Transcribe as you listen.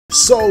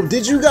So,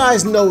 did you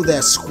guys know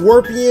that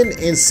Scorpion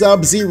and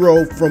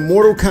Sub-Zero from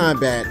Mortal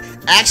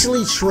Kombat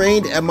actually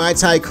trained at my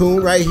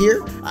Tycoon right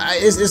here?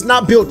 It's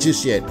not built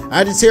just yet. I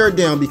had to tear it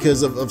down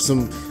because of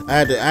some. I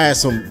had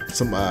some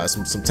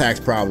tax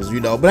problems, you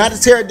know. But I had to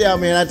tear it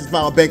down, man. I had to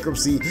file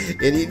bankruptcy,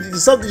 and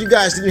it's something you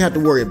guys didn't have to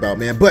worry about,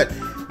 man. But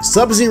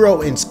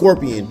Sub-Zero and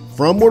Scorpion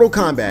from Mortal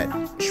Kombat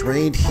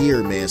trained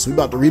here, man. So we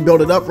about to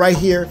rebuild it up right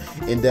here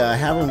and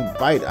have them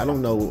fight. I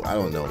don't know,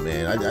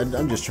 man.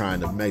 I'm just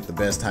trying to make the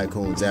best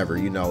Tycoons ever,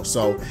 you know.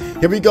 So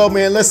here we go,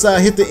 man. Let's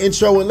hit the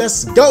intro and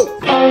let's go.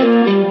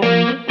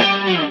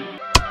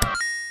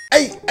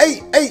 Hey,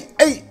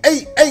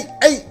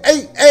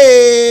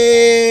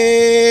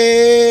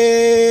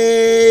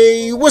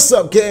 what's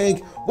up,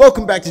 gang?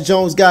 Welcome back to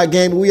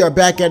JonesGotGame. We are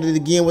back at it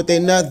again with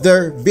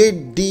another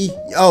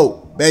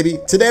video, baby.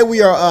 Today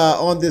we are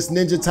on this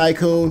Ninja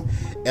Tycoon,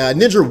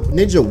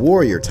 Ninja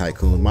Warrior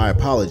Tycoon, my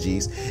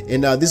apologies.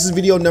 And this is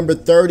video number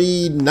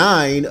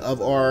 39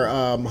 of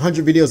our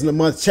 100 videos in a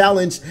month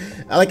challenge.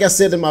 Like I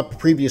said in my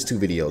previous two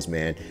videos,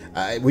 man,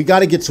 we got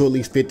to get to at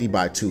least 50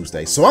 by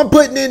Tuesday. So I'm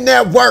putting in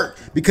that work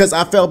because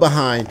I fell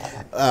behind.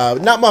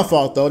 Not my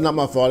fault though, not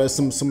my fault. There's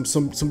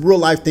some real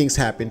life things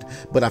happened,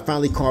 but I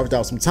finally carved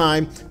out some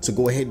time to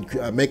go ahead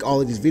and make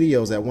all of these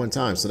videos at one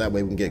time, so that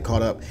way we can get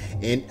caught up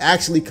and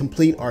actually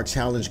complete our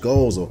challenge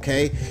goals.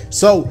 Okay,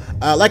 so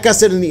like I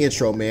said in the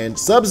intro, man,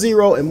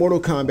 Sub-Zero and Mortal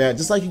Kombat,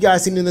 just like you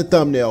guys seen in the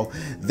thumbnail,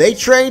 they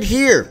trained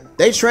here.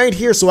 They trained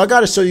here, so I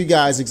got to show you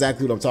guys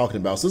exactly what I'm talking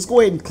about. So let's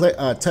go ahead and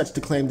touch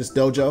to claim this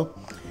dojo.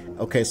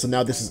 Okay, so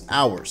now this is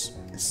ours.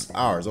 This is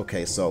ours.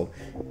 Okay, so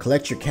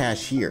collect your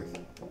cash here.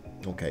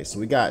 Okay, so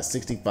we got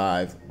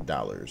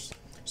 $65.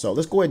 So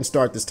let's go ahead and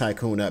start this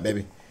Tycoon up,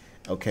 baby.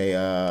 Okay,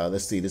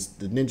 let's see, this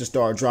the Ninja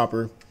Star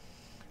Dropper.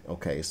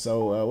 Okay,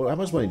 so how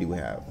much money do we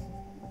have?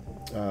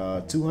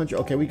 200.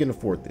 Okay, we can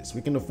afford this.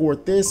 We can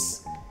afford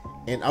this.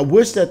 And I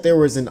wish that there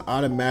was an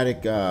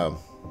automatic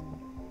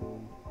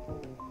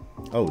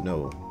oh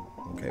no.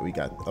 Okay, we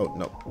got, oh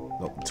no,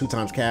 2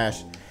 times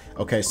cash.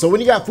 Okay, so when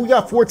we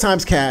got 4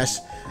 times cash,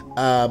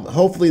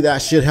 hopefully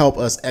that should help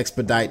us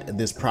expedite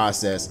this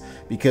process,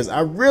 because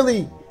I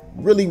really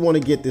want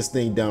to get this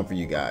thing done for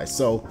you guys.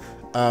 So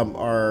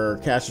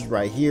our cash is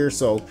right here,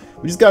 so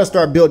we just got to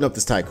start building up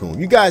this Tycoon.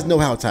 You guys know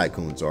how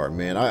Tycoons are,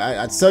 man.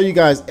 I tell you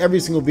guys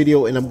every single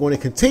video, and I'm going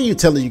to continue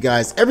telling you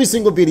guys every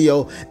single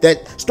video,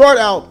 that start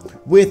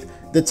out with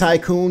the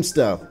Tycoon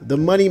stuff, the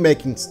money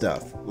making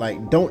stuff.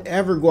 Like, don't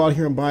ever go out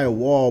here and buy a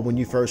wall when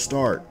you first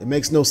start. It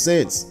makes no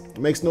sense. It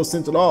makes no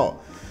sense at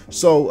all.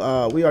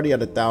 So we already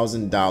had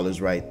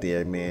 $1,000 right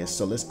there, man.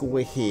 So let's go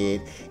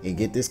ahead and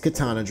get this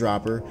katana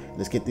dropper.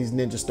 Let's get these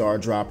Ninja Star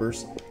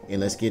droppers,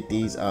 and let's get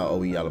these. Oh,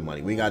 we got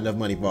money. We got enough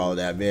money for all of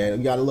that, man.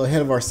 We got a little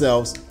ahead of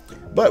ourselves,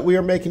 but we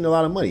are making a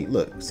lot of money.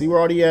 Look, see, we're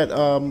already at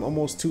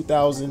almost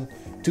 2,000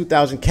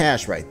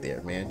 cash right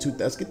there, man.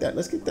 Let's get that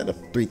up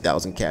to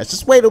 3,000 cash.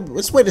 Let's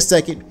wait a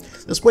second.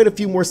 Let's wait a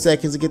few more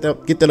seconds to get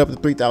that up to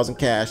 3,000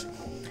 cash,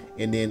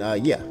 and then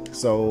yeah.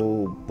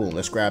 So boom,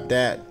 let's grab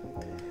that.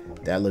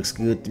 That looks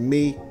good to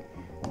me.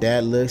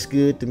 That looks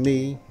good to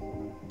me.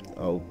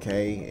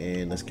 Okay,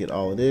 and let's get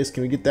all of this.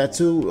 Can we get that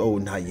too? Oh,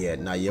 not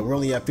yet, not yet. We're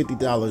only at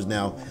 $50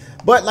 now.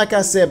 But like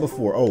I said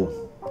before,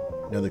 oh,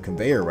 another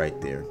conveyor right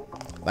there.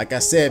 Like I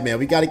said, man,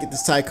 we got to get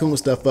this Tycoon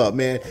stuff up,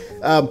 man.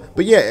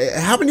 But yeah,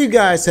 how many of you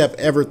guys have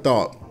ever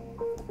thought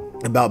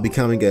about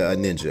becoming a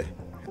ninja?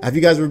 Have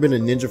you guys ever been a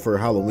ninja for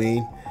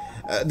Halloween?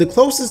 The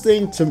closest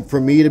thing for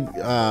me to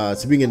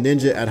being a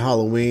ninja at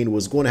Halloween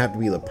was going to have to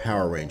be the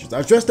Power Rangers. I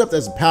was dressed up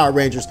as the Power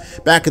Rangers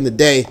back in the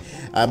day.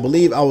 I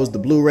believe I was the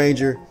Blue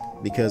Ranger,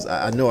 because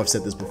I know I've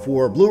said this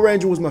before. Blue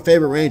Ranger was my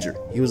favorite Ranger.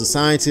 He was a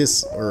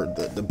scientist, or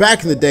the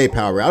back in the day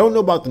Power Ranger. I don't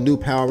know about the new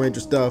Power Ranger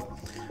stuff,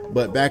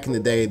 but back in the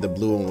day, the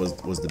blue one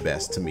was the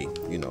best to me,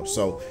 you know.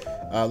 So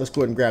let's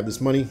go ahead and grab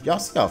this money. Y'all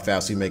see how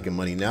fast we making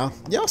money now.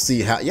 Y'all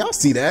see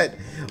that?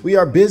 We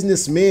are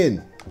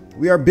businessmen.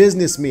 We are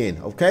businessmen,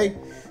 okay?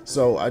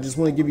 So I just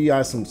want to give you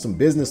guys some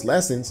business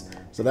lessons,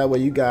 so that way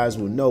you guys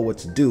will know what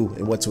to do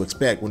and what to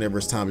expect whenever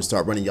it's time to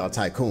start running y'all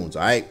Tycoons.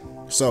 All right.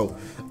 So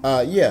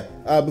yeah,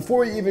 before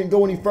we even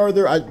go any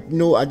further, I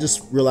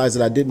just realized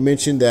that I didn't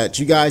mention that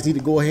you guys need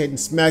to go ahead and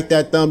smack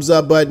that thumbs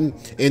up button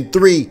in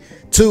 3,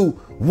 2,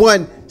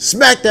 1.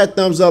 Smack that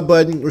thumbs up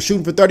button. We're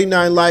shooting for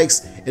 39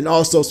 likes, and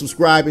also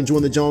subscribe and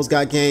join the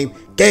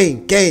JonesGotGame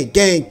gang.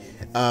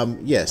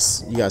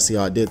 Yes, you guys see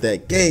how I did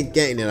that,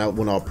 gang, and I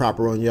went all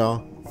proper on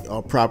y'all.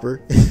 All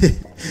proper.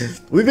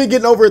 We've been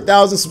getting over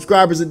 1,000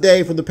 subscribers a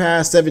day for the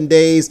past 7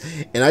 days,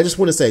 and I just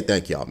want to say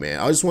thank y'all, man.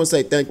 I just want to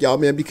say thank y'all,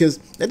 man, because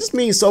that just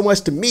means so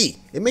much to me.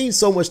 It means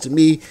so much to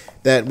me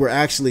that we're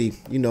actually,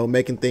 you know,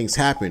 making things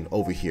happen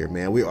over here,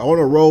 man. We're on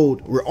a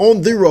road. We're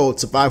on the road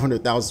to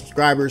 500,000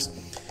 subscribers,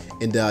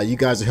 and you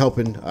guys are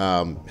helping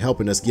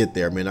us get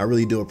there, man. I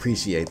really do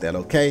appreciate that.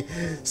 Okay,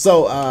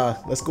 so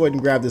let's go ahead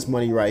and grab this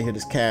money right here,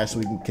 this cash, so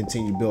we can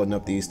continue building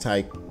up these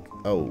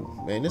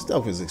Oh man, this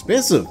stuff is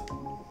expensive.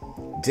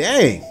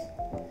 Dang,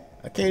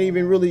 I can't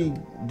even really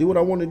do what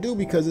I want to do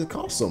because it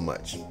costs so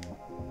much.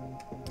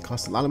 It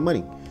costs a lot of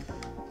money.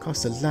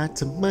 Costs a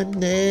lot of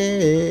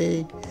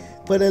money.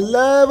 For the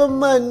love of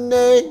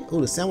money.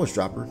 Oh, the sandwich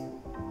dropper.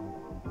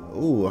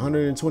 Ooh,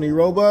 120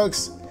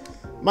 Robux.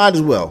 Might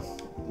as well.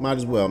 Might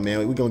as well,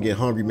 man. We're gonna get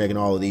hungry making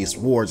all of these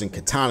swords and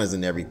katanas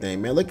and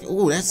everything, man. Look,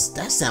 ooh, that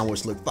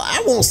sandwich look fire.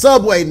 I want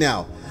Subway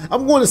now.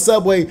 I'm going to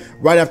Subway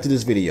right after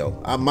this video.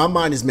 My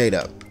mind is made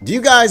up. Do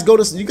you guys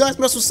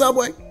mess with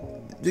Subway?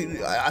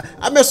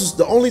 I mess with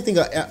the only thing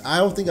I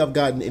don't think I've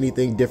gotten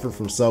anything different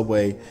from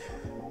Subway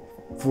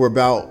for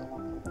about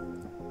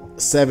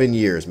 7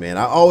 years, man.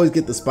 I always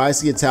get the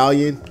spicy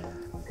Italian.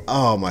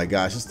 Oh my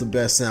gosh, it's the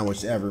best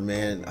sandwich ever,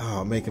 man.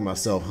 Oh, I'm making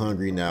myself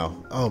hungry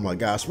now. Oh my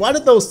gosh, why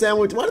did the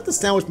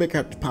sandwich maker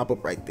have to pop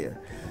up right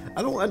there?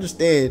 I don't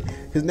understand,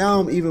 because now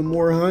I'm even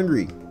more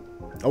hungry.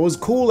 I was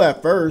cool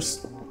at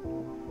first,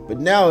 but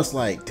now it's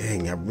like,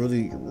 dang, I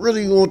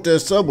really want that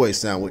Subway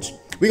sandwich.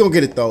 We gonna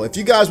get it though. If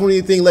you guys want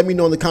anything, let me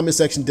know in the comment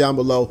section down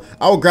below.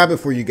 I will grab it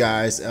for you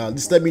guys.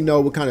 Just let me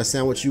know what kind of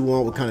sandwich you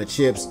want, what kind of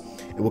chips,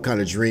 and what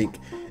kind of drink,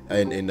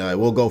 and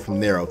we'll go from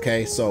there,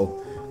 okay? So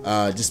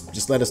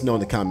just let us know in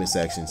the comment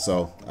section.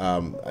 So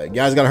you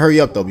guys gotta hurry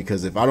up though,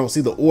 because if I don't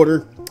see the order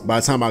by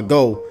the time I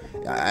go,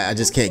 I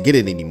just can't get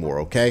it anymore,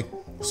 okay?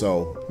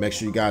 So make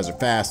sure you guys are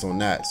fast on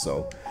that.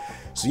 So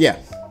yeah,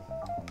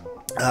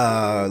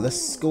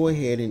 let's go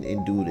ahead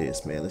and do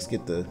this, man. Let's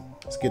get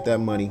that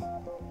money.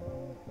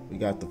 We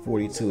got the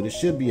 42. This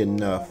should be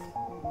enough,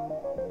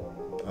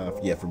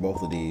 yeah, for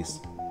both of these.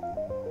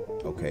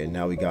 Okay,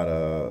 now we got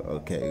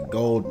a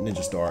gold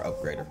ninja star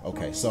upgrader.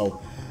 Okay,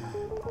 so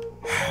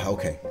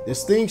okay,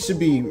 this thing should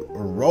be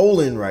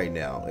rolling right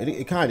now.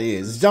 It kind of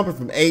is. It's jumping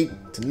from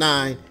 8 to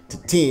 9 to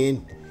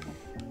 10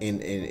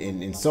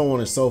 and so on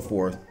and so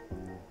forth.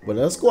 But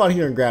let's go out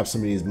here and grab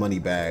some of these money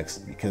bags,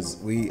 because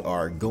we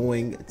are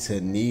going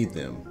to need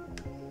them.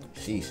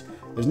 Sheesh.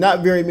 There's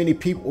not very many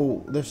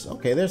people. This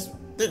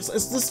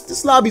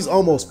lobby's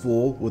almost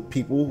full with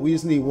people. We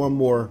just need one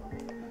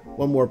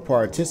more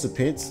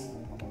participant.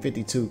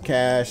 52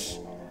 cash.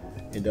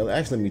 And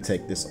actually, let me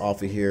take this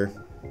off of here.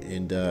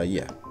 And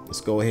yeah,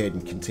 let's go ahead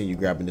and continue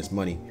grabbing this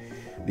money,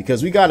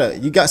 because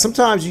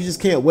sometimes you just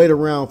can't wait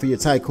around for your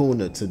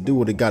tycoon to do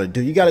what it gotta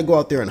do. You gotta go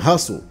out there and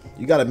hustle.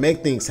 You gotta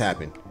make things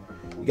happen.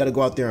 You gotta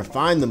go out there and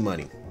find the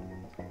money.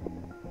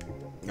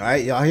 All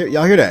right, y'all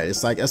hear that?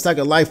 It's like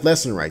a life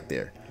lesson right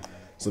there.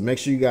 So make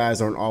sure you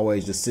guys aren't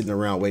always just sitting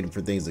around waiting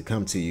for things to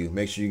come to you.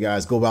 Make sure you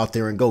guys go out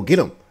there and go get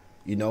them.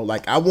 You know,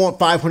 like I want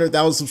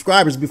 500,000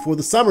 subscribers before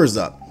the summer's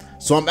up.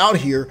 So I'm out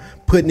here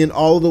putting in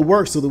all of the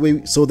work so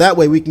that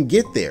way we can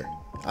get there.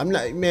 I'm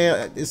not,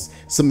 man, it's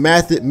some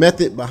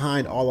method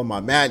behind all of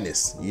my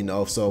madness, you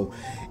know. So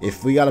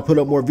if we got to put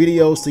up more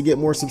videos to get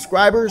more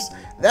subscribers,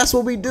 that's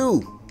what we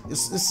do.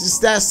 It's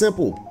just that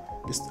simple.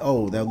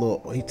 Oh, that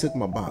little, he took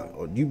my bag.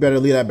 You better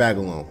leave that bag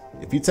alone.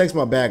 If he takes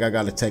my bag, I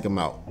got to take him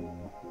out.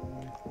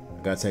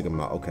 I got to take him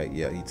out. Okay,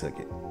 yeah, he took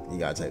it. You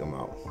got to take him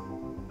out.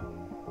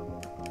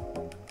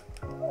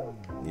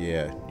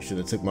 Yeah, you should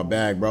have took my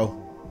bag, bro.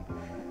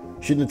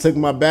 Shouldn't have took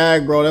my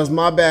bag, bro. That's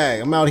my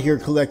bag. I'm out here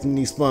collecting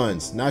these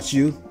funds, not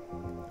you.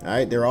 All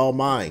right, they're all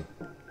mine.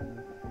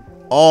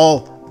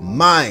 All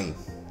mine.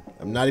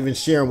 I'm not even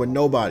sharing with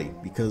nobody,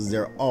 because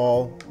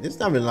it's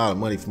not even a lot of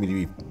money for me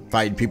to be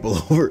fighting people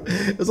over.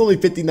 It's only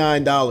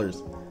 $59.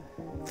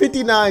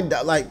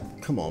 $59,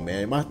 like, come on,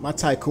 man. My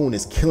tycoon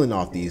is killing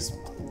off these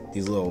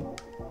little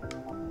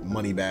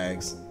money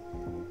bags.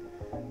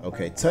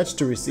 Okay, touch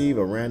to receive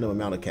a random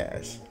amount of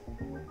cash.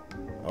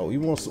 Oh,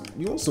 you want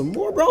some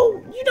more,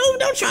 bro? You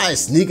don't try and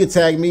sneak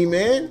attack me,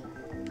 man.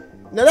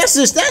 Now that's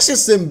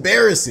just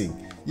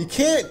embarrassing. You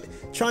can't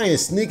try and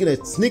sneak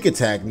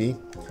attack me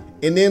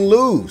and then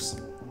lose.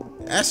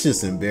 That's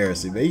just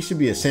embarrassing, man. You should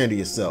be ashamed of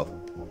yourself.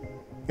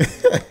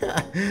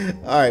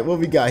 All right, what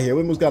we got here?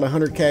 We almost got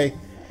 100K.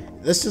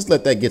 Let's just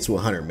let that get to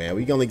 100, man.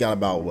 We only got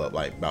about what,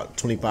 like about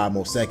 25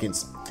 more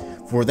seconds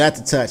for that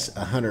to touch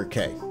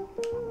 100K.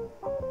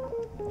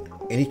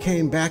 And he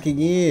came back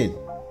again.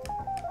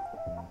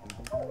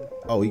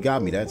 Oh, he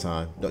got me that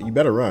time. No, you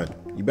better run.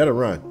 You better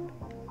run.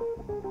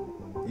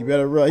 You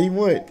better run. He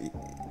went.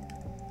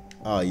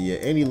 Oh, yeah.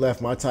 And he left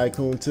my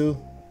tycoon, too.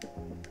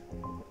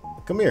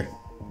 Come here.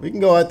 We can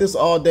go at this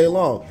all day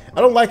long.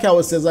 I don't like how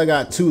it says I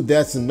got 2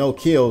 deaths and no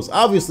kills.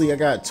 Obviously, I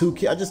got 2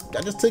 kills.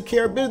 I just took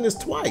care of business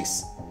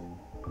twice.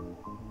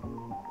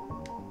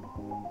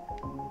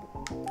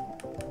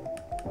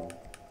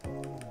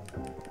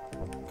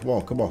 Come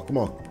on, come on, come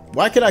on.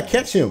 Why can't I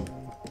catch him?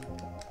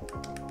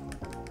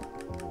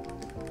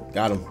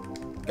 Got him.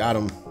 Got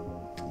him.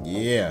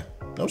 Yeah.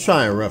 Don't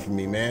try and run from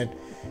me, man.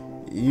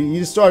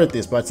 You started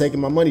this by taking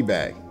my money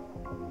back.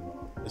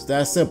 It's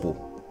that simple.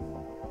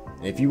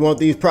 And if you want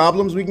these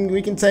problems, we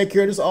can take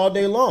care of this all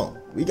day long.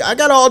 I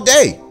got all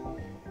day.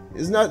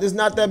 It's not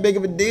that big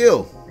of a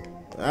deal.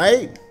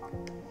 Alright?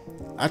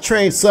 I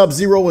trained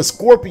Sub-Zero and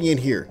Scorpion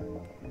here.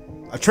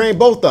 I trained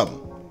both of them.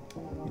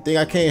 You think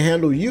I can't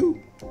handle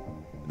you?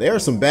 They are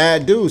some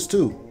bad dudes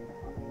too.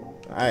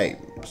 Alright,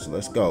 so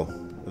let's go.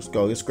 Let's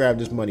go. Let's grab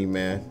this money,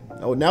 man.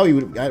 Oh, now we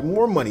got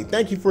more money.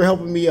 Thank you for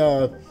helping me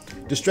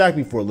distract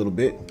me for a little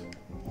bit.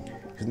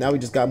 because now we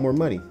just got more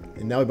money.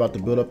 And now we're about to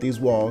build up these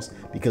walls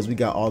because we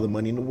got all the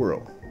money in the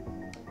world.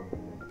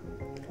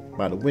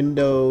 By the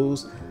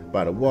windows,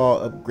 by the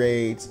wall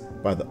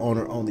upgrades, by the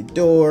owner only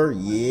door.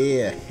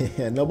 Yeah,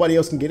 nobody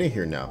else can get in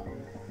here now.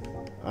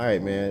 All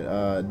right,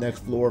 man.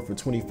 Next floor for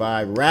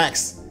 25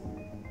 racks.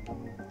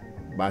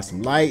 Buy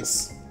some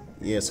lights.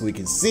 Yeah, so we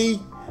can see.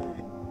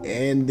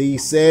 And they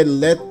said,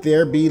 let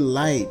there be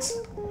light.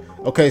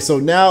 Okay, so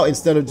now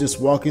instead of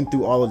just walking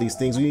through all of these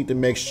things, we need to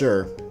make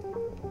sure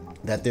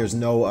that there's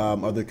no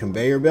other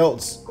conveyor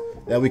belts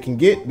that we can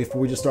get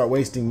before we just start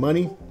wasting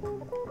money.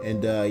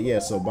 And yeah,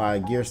 so buy a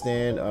gear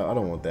stand. I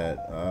don't want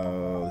that.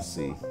 Let's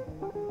see.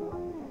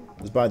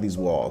 Let's buy these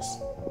walls.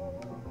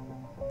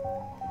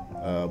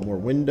 More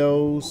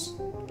windows,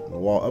 a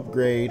wall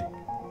upgrade,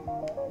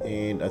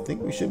 and I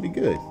think we should be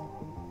good.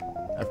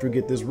 After we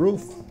get this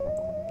roof,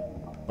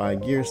 buy a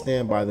gear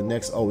stand, buy the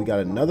next. Oh, we got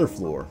another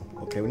floor.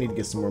 Okay, we need to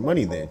get some more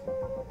money then.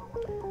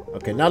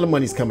 Okay, now the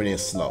money's coming in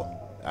slow.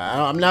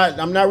 I'm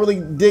not really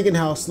digging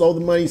how slow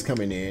the money's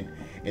coming in,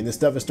 and this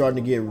stuff is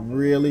starting to get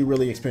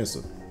really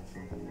expensive.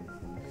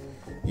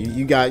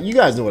 You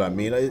guys know what I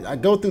mean. I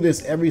go through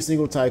this every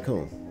single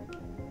Tycoon.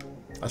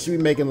 I should be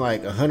making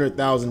like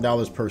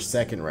 $100,000 per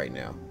second right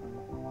now.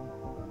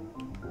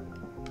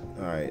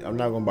 All right, I'm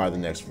not gonna buy the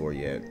next floor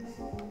yet.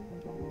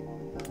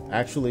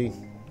 Actually,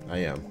 I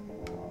am.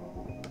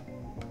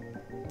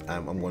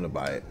 I'm gonna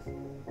buy it.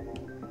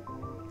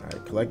 All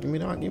right, collecting me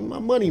now. Give me my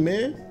money,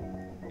 man.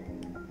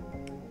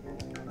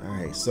 All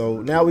right,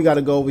 so now we got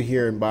to go over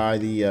here and buy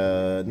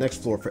the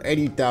next floor for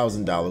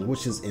 $80,000,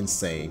 which is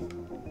insane.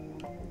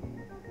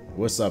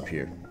 What's up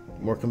here?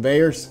 More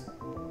conveyors?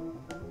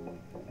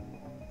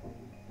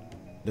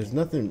 There's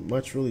nothing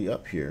much really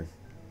up here.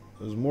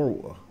 There's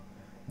more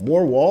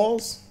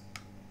walls?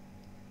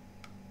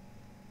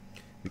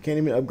 We can't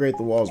even upgrade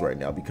the walls right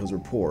now because we're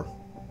poor.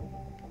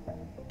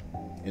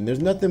 And there's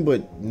nothing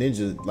but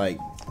ninja, like,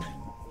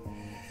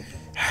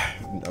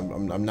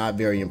 I'm not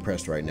very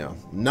impressed right now.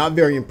 Not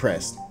very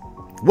impressed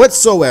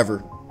whatsoever.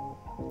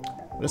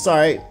 But it's all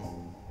right.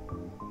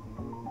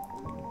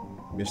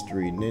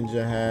 Mystery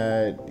Ninja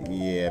hat.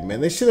 Yeah, man,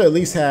 they should have at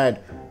least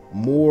had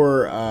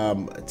more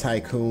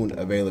Tycoon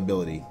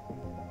availability.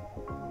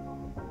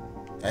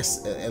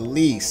 That's at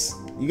least.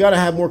 You gotta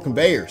have more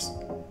conveyors.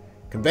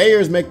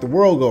 Conveyors make the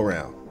world go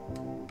round.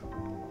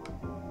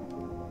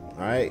 All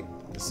right,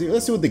 let's see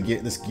what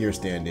this gear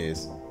stand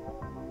is.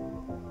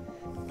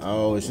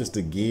 Oh, it's just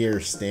a gear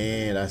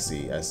stand. I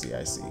see.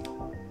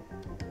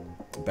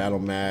 Battle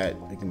mat.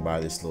 You can buy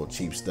this little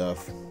cheap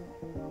stuff.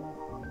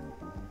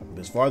 But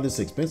as far as this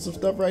expensive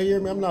stuff right here,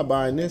 man, I'm not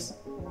buying this.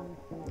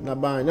 I'm not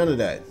buying none of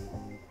that.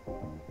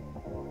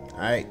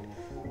 Alright.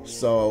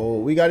 So,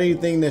 we got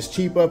anything that's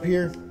cheap up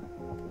here?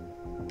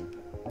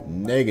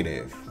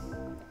 Negative.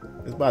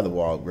 Let's buy the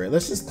wall upgrade.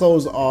 Let's just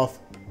close off.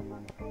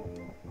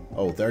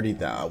 Oh,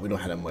 30,000. We don't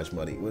have that much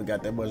money. We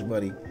got that much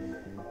money.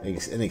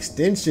 An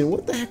extension?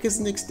 What the heck is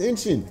an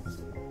extension?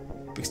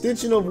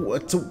 Extension of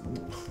what? To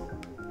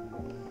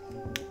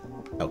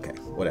okay,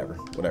 whatever.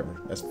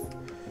 That's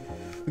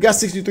we got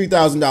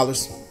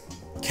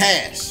 $63,000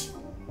 cash.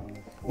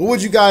 What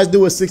would you guys do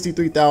with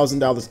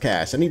 $63,000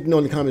 cash? I need to know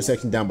in the comment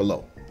section down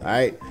below. All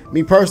right,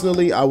 me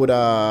personally, I would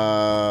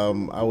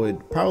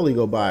probably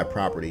go buy a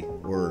property,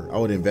 or I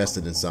would invest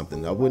it in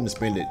something. I wouldn't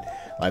spend it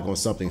like on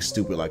something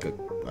stupid like a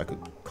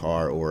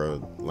car or a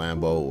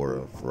Lambo or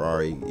a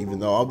Ferrari, even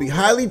though I'll be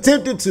highly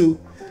tempted to.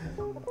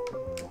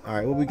 All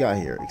right, what we got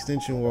here?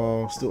 Extension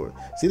wall, store.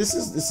 See, this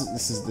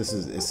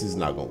is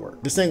not gonna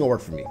work. This ain't gonna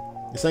work for me.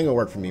 This ain't gonna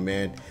work for me,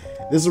 man.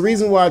 There's a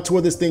reason why I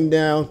tore this thing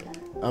down.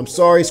 I'm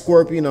sorry,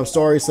 Scorpion. I'm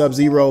sorry,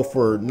 Sub-Zero,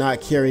 for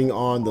not carrying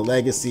on the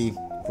legacy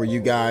for you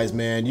guys,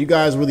 man. You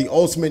guys were the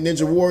ultimate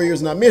ninja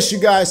warriors, and I miss you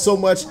guys so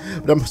much,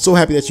 but I'm so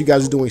happy that you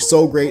guys are doing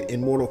so great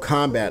in Mortal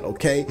Kombat.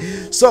 Okay,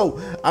 so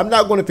I'm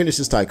not going to finish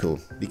this Tycoon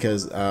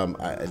because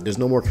there's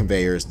no more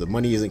conveyors. The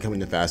money isn't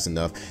coming in fast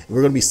enough, and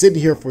we're going to be sitting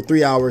here for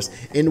 3 hours,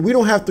 and we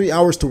don't have 3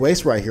 hours to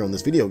waste right here on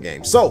this video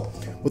game. So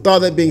with all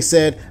that being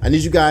said, I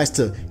need you guys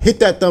to hit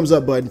that thumbs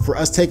up button for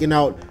us taking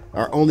out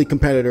our only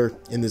competitor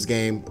in this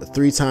game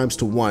 3 times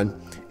to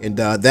 1. And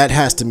that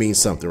has to mean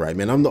something, right,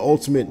 man? I'm the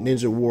ultimate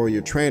ninja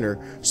warrior trainer,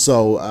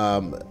 so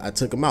I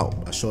took him out.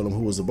 I showed him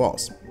who was the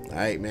boss. All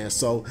right, man.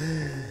 So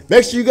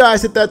make sure you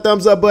guys hit that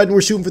thumbs up button.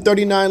 We're shooting for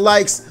 39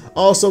 likes.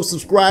 Also,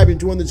 subscribe and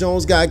join the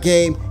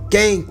JonesGotGame.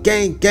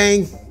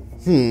 Gang.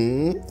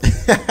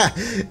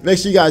 Make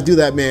sure you guys do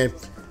that, man.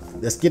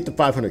 Let's get to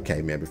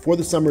 500K, man. Before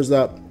the summer's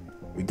up,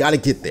 we got to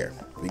get there.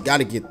 We got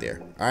to get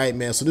there. All right,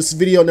 man. So this is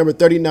video number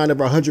 39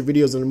 of our 100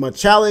 videos in a month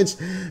challenge.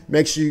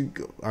 Make sure you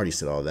I already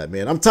said all that,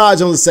 man. I'm Todd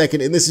Jones II,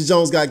 and this is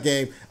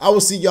JonesGotGame. I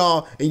will see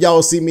y'all, and y'all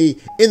will see me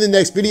in the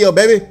next video,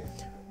 baby.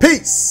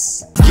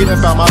 Peace. Get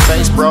up out my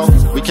face, bro.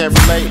 We can't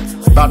relate.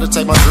 About to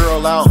take my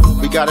girl out,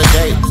 we got a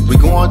date. We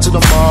going to the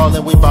mall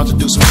and we about to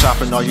do some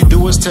shopping. All you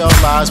do is tell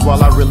lies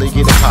while I really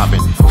get it popping.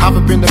 Hop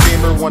up in the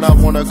Beamer when I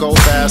wanna go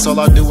fast. All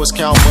I do is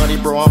count money,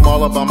 bro, I'm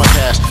all about my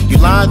cash. You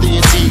lying through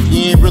your teeth,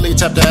 you ain't really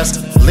tapped ass.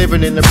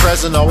 Living in the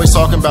present, always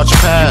talking about your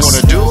past.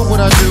 You wanna do what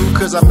I do,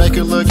 cause I make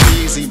it look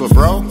easy. But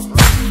bro,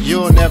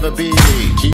 you'll never be me.